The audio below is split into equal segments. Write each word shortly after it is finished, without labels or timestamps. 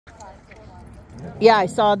Yeah, I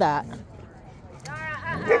saw that.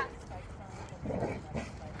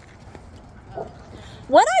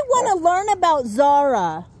 What I want to learn about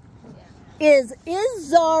Zara is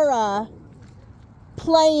Zara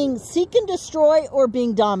playing seek and destroy or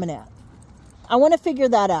being dominant? I want to figure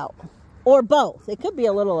that out. Or both. It could be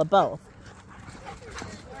a little of both.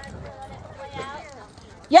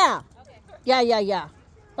 Yeah. Yeah.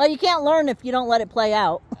 Well, you can't learn if you don't let it play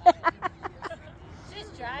out. She's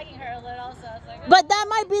dragging her a little, so it's like... But that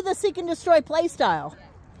might be the seek and destroy play style.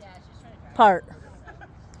 Yeah, she's trying to drag part.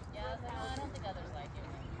 Yeah, I was like, oh, I don't think others like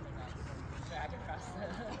it. Drag across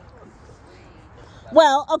the...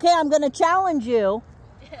 Well, okay, I'm going to challenge you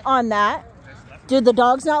on that. Do the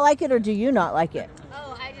dogs not like it, or do you not like it?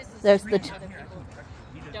 Oh, I just... There's the... Other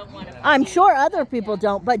people don't want to... I'm sure other people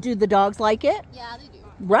don't, but do the dogs like it? Yeah, they do.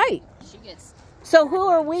 Right. She gets... So who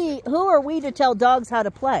are we to tell dogs how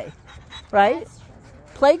to play? Right?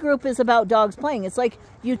 Playgroup is about dogs playing. It's like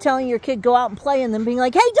you telling your kid go out and play and then being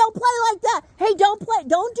like, hey, don't play like that. Hey, don't play.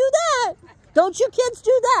 Don't do that. Don't you kids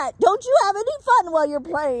do that. Don't you have any fun while you're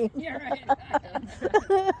playing. You're right.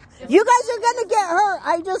 You guys are going to get hurt.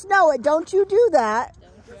 I just know it. Don't you do that.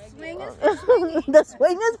 Swing is for swinging. The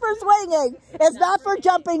swing is for swinging. It's not for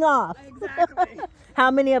jumping off. Exactly.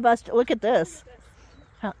 How many of us, look at this.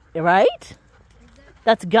 Right?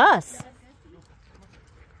 That's Gus.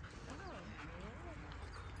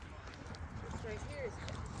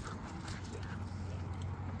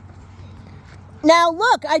 Now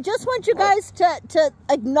look, I just want you guys to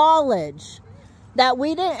acknowledge that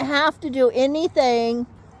we didn't have to do anything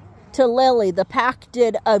to Lily. The pack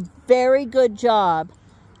did a very good job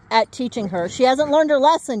at teaching her. She hasn't learned her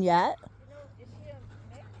lesson yet.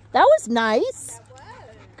 That was nice.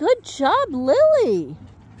 Good job, Lily.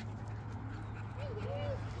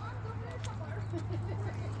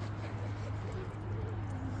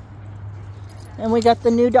 And we got the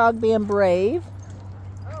new dog being brave.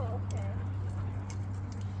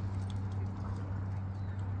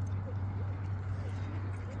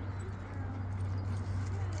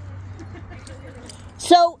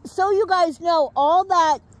 So you guys know, all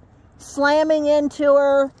that slamming into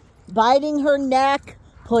her, biting her neck,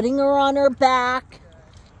 putting her on her back,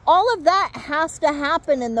 all of that has to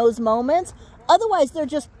happen in those moments. Otherwise, they're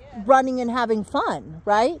just running and having fun,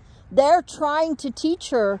 right? They're trying to teach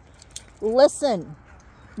her, listen,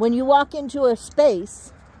 when you walk into a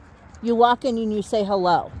space, you walk in and you say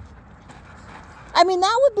hello. I mean,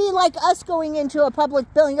 that would be like us going into a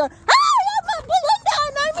public building going, hi, I'm Belinda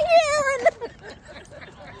and I'm here.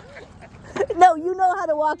 No, you know how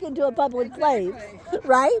to walk into a public place,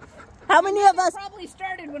 right? How many of us probably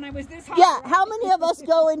started when I was this high. Yeah, how many of us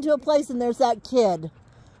go into a place and there's that kid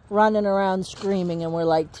running around screaming and we're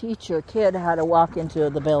like, teach your kid how to walk into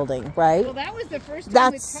the building, right? Well, that was the first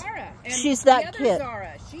time with Tara. And she's that the other kid.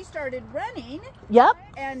 Zara, she started running. Yep.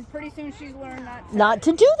 And pretty soon she's learned not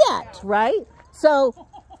to do that, right? So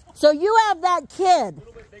you have that kid. A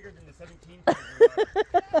little bit bigger than the 17.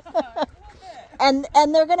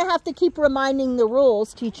 And they're going to have to keep reminding the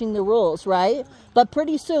rules, teaching the rules, right? But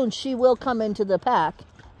pretty soon she will come into the pack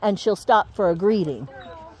and she'll stop for a greeting.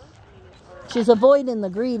 She's avoiding the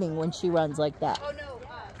greeting when she runs like that. Oh, no.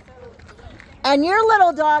 And your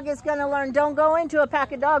little dog is going to learn, don't go into a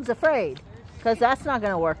pack of dogs afraid, because that's not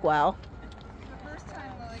going to work well.